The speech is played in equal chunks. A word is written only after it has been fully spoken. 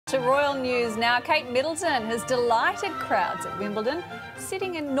To royal news now, Kate Middleton has delighted crowds at Wimbledon,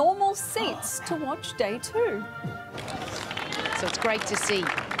 sitting in normal seats to watch day 2. So it's great to see.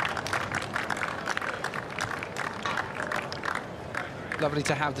 Lovely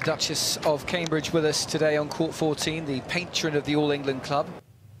to have the Duchess of Cambridge with us today on Court 14, the patron of the All England Club.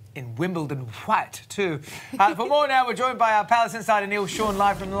 In Wimbledon white, too. For more now, we're joined by our Palace insider, Neil Sean,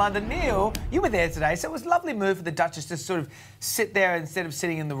 live from London. Neil, you were there today, so it was a lovely move for the Duchess to sort of sit there instead of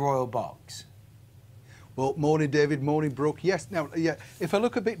sitting in the royal box. Well, morning, David. Morning, Brooke. Yes, now, yeah, if I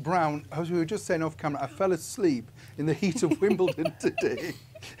look a bit brown, as we were just saying off camera, I fell asleep in the heat of Wimbledon today.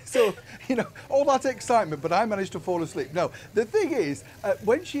 So, you know, all that excitement, but I managed to fall asleep. No, the thing is,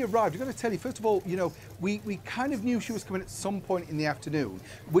 when she arrived, I've got to tell you, first of all, you know, we kind of knew she was coming at some point in the afternoon,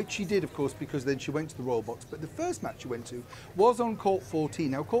 which she did, of course, because then she went to the royal box. But the first match she went to was on Court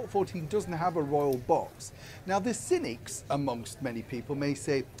 14. Now, Court 14 doesn't have a royal box. Now, the cynics amongst many people may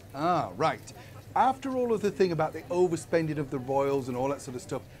say, right, after all of the thing about the overspending of the royals and all that sort of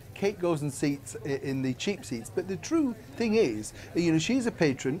stuff, Kate goes and sits in the cheap seats. But the true thing is, you know, she's a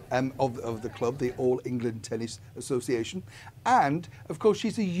patron of the club, the All England Tennis Association. And, of course,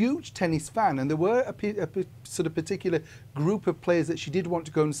 she's a huge tennis fan. And there were a sort of particular group of players that she did want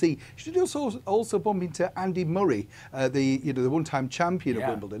to go and see. She did also bump into Andy Murray, the one-time champion of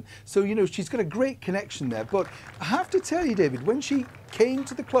Wimbledon. So, you know, she's got a great connection there. But I have to tell you, David, when she came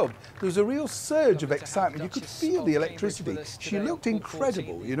to the club, there was a real surge of excitement. You could feel the electricity. She looked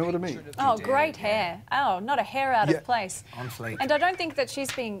incredible, you know what I mean? Oh, great hair. Oh, not a hair out of place. On fleek. And I don't think that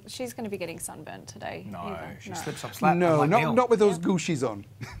she's going to be getting sunburned today. No, she no. slips up slack. No, like not with those Gucci's on.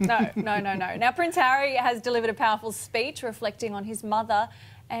 No. Now, Prince Harry has delivered a powerful speech reflecting on his mother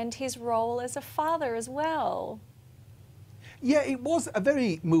and his role as a father as well. Yeah, it was a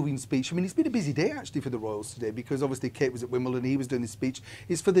very moving speech. I mean, it's been a busy day, actually, for the Royals today, because obviously Kate was at Wimbledon, he was doing this speech.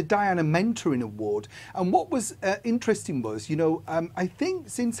 It's for the Diana Mentoring Award. And what was interesting was, you know, I think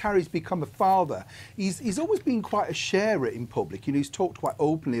since Harry's become a father, he's always been quite a sharer in public. You know, he's talked quite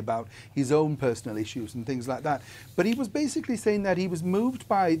openly about his own personal issues and things like that. But he was basically saying that he was moved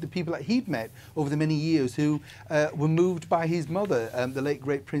by the people that he'd met over the many years who were moved by his mother, the late,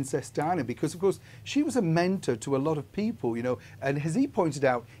 great Princess Diana, because, of course, she was a mentor to a lot of people, you know. And as he pointed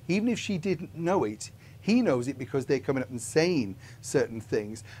out, even if she didn't know it, he knows it because they're coming up and saying certain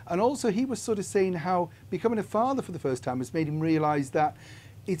things. And also he was sort of saying how becoming a father for the first time has made him realise that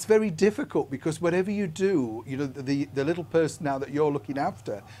it's very difficult because whatever you do, you know, the little person now that you're looking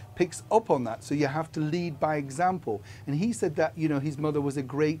after picks up on that. So you have to lead by example. And he said that, you know, his mother was a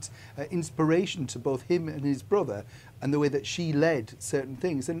great inspiration to both him and his brother and the way that she led certain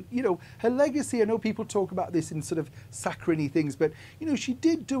things. And, you know, her legacy, I know people talk about this in sort of saccharine things, but, you know, she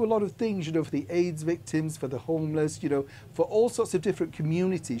did do a lot of things, you know, for the AIDS victims, for the homeless, you know, for all sorts of different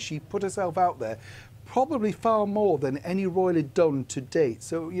communities. She put herself out there. Probably far more than any royal had done to date.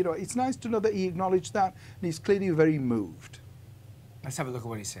 So, you know, it's nice to know that he acknowledged that, and he's clearly very moved. Let's have a look at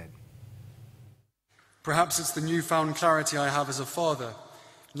what he said. Perhaps it's the newfound clarity I have as a father,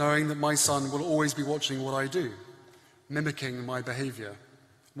 knowing that my son will always be watching what I do, mimicking my behaviour,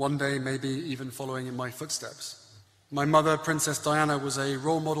 one day maybe even following in my footsteps. My mother, Princess Diana, was a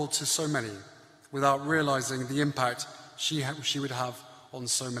role model to so many, without realising the impact she would have on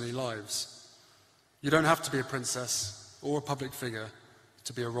so many lives. You don't have to be a princess or a public figure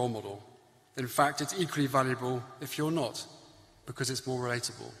to be a role model. In fact, it's equally valuable if you're not, because it's more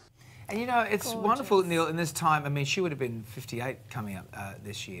relatable. And, you know, it's wonderful, Neil, in this time. I mean, she would have been 58 coming up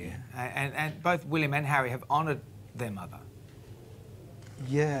this year. And both William and Harry have honoured their mother.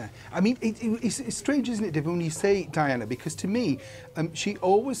 Yeah, I mean, it's strange, isn't it, David, when you say Diana, because to me, she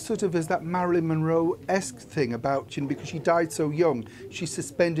always sort of has that Marilyn Monroe-esque thing about, you know, because she died so young, she's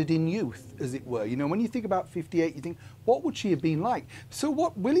suspended in youth, as it were. You know, when you think about 58, you think, what would she have been like? So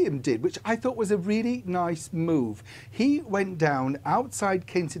what William did, which I thought was a really nice move, he went down outside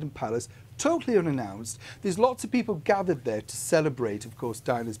Kensington Palace, totally unannounced. There's lots of people gathered there to celebrate, of course,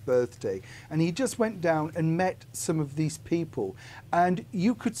 Diana's birthday. And he just went down and met some of these people. And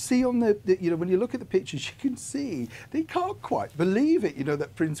you could see on you know, when you look at the pictures, you can see they can't quite believe it, you know,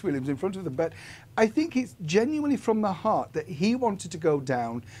 that Prince William's in front of them. But I think it's genuinely from the heart that he wanted to go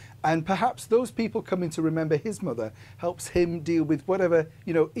down, and perhaps those people coming to remember his mother helps him deal with whatever,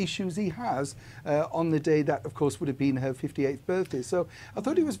 you know, issues he has on the day that, of course, would have been her 58th birthday. So I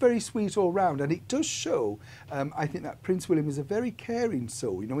thought it was very sweet all round, and it does show, I think, that Prince William is a very caring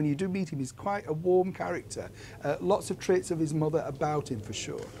soul. You know, when you do meet him, he's quite a warm character. Lots of traits of his mother about him, for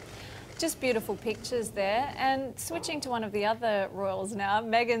sure. Just beautiful pictures there. And switching to one of the other royals now,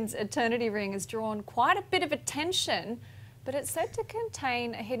 Meghan's eternity ring has drawn quite a bit of attention but it's said to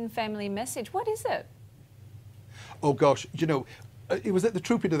contain a hidden family message. What is it? Oh gosh, you know, it was at the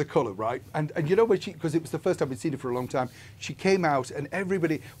Trooping of the Colour, right? And you know, when she, because it was the first time I'd seen her for a long time, she came out and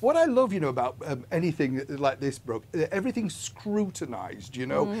everybody, what I love, you know, about anything like this, Brooke, everything's scrutinised, you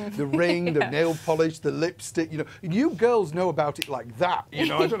know, the ring, the nail polish, the lipstick, you know, you girls know about it like that, you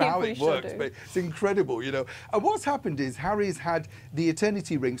know, I don't know how it works, but it's incredible, you know. And what's happened is Harry's had the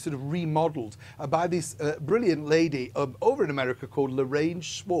eternity ring sort of remodelled by this brilliant lady over in America called Lorraine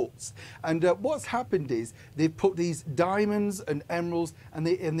Schwartz. And what's happened is they've put these diamonds and emeralds and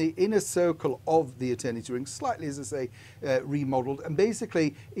in the inner circle of the eternity ring, slightly, as I say, remodeled, and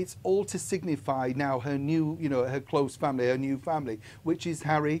basically it's all to signify now her new, you know, her close family, her new family, which is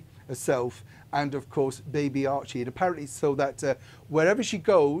Harry, herself, and of course baby Archie. And apparently so that wherever she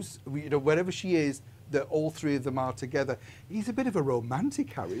goes, you know, wherever she is, that all three of them are together. He's a bit of a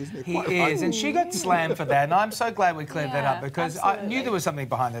romantic, Harry, isn't he? He is, and she got slammed for that, and I'm so glad we cleared that up, because absolutely. I knew there was something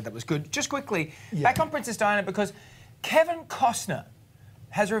behind that was good. Just quickly, back on Princess Diana, because Kevin Costner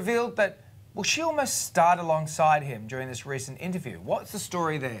has revealed that, well, she almost starred alongside him during this recent interview. What's the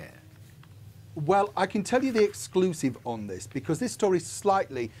story there? Well, I can tell you the exclusive on this, because this story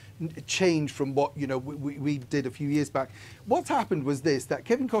slightly changed from what, you know, we did a few years back. What happened was this, that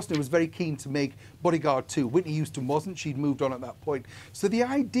Kevin Costner was very keen to make Bodyguard 2. Whitney Houston wasn't. She'd moved on at that point. So the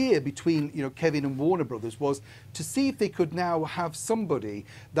idea between, you know, Kevin and Warner Brothers was to see if they could now have somebody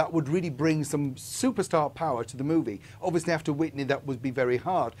that would really bring some superstar power to the movie. Obviously, after Whitney, that would be very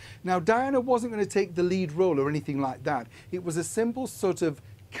hard. Now, Diana wasn't going to take the lead role or anything like that. It was a simple sort of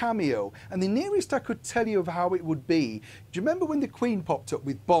cameo, and the nearest I could tell you of how it would be, do you remember when the Queen popped up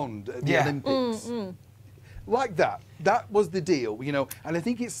with Bond at the Olympics? Like that. That was the deal, you know, and I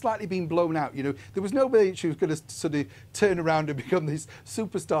think it's slightly been blown out, you know. There was no way she was going to sort of turn around and become this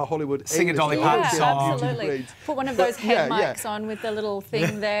superstar Hollywood. Sing a Dolly Parton song. Absolutely. Put one of those head mics on with the little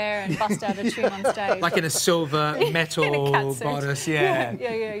thing there and bust out a tune on stage. Like in a silver metal bodice, Yeah. No,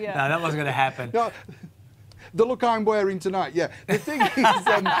 that wasn't going to happen. No, the look I'm wearing tonight, yeah. The thing is,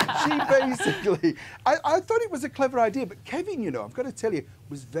 she basically, I thought it was a clever idea, but Kevin, you know, I've got to tell you,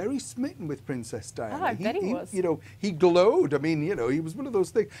 was very smitten with Princess Diana. Oh, I bet he was. You know, he glowed. I mean, you know, he was one of those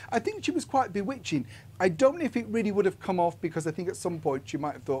things. I think she was quite bewitching. I don't know if it really would have come off, because I think at some point she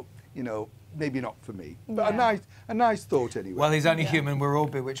might have thought, you know, maybe not for me. But a nice thought anyway. Well, he's only human. We're all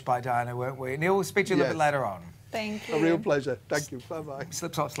bewitched by Diana, weren't we? Neil, we'll speak to you a little bit later on. Thank you. A real pleasure. Thank you. Bye-bye.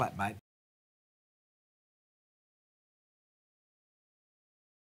 Slip, slop, slap, mate.